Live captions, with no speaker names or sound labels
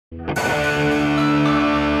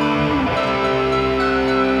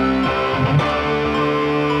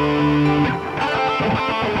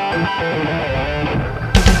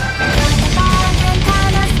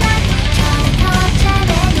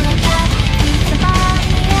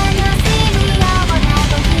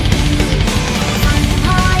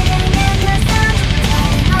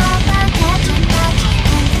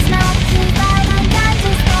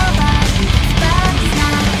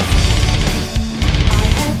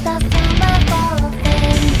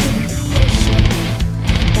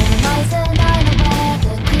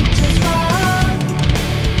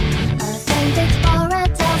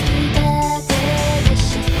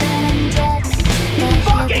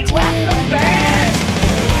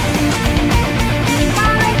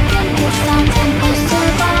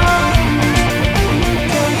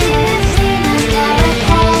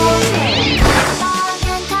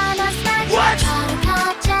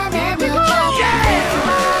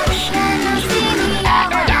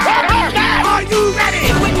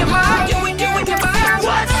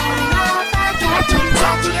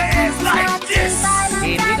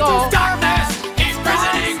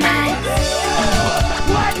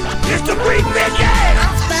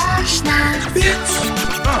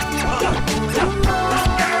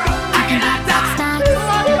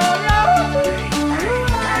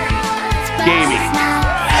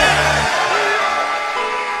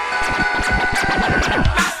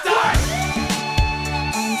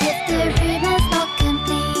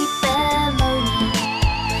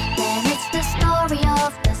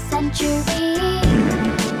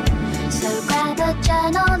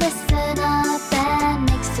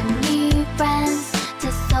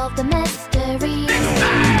solve the mystery.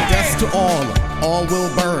 Death to all will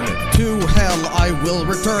burn. To hell I will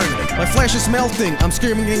return. My flesh is melting, I'm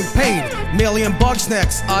screaming in pain. Million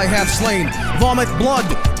Bugsnax I have slain. Vomit blood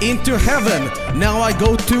into heaven. Now I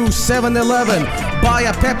go to 7-Eleven, buy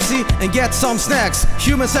a Pepsi and get some snacks.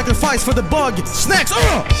 Human sacrifice for the bug snacks. You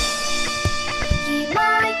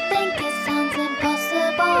might think it sounds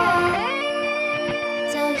impossible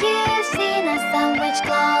till you've seen a sandwich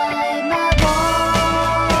climb a wall.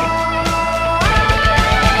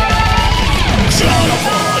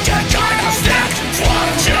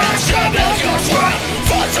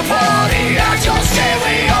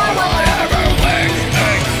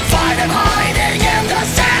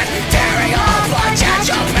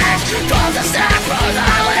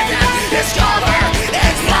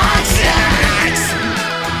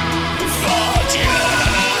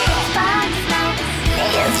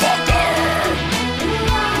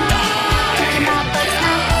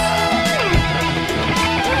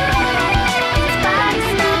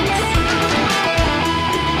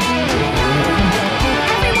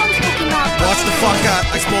 Fuck out,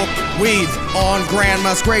 I smoke weed on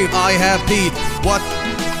grandma's grave. I have deed.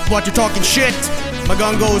 What you talking shit? My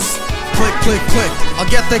gun goes click, click, click. I'll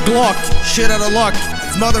get the Glock, shit out of luck.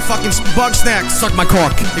 It's motherfucking Bugsnax, suck my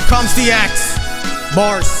cock. Here comes the axe.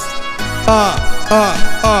 Bars.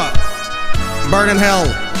 Burn in hell.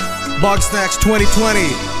 Bugsnax 2020.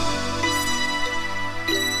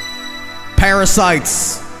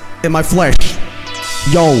 Parasites in my flesh.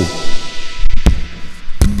 Yo.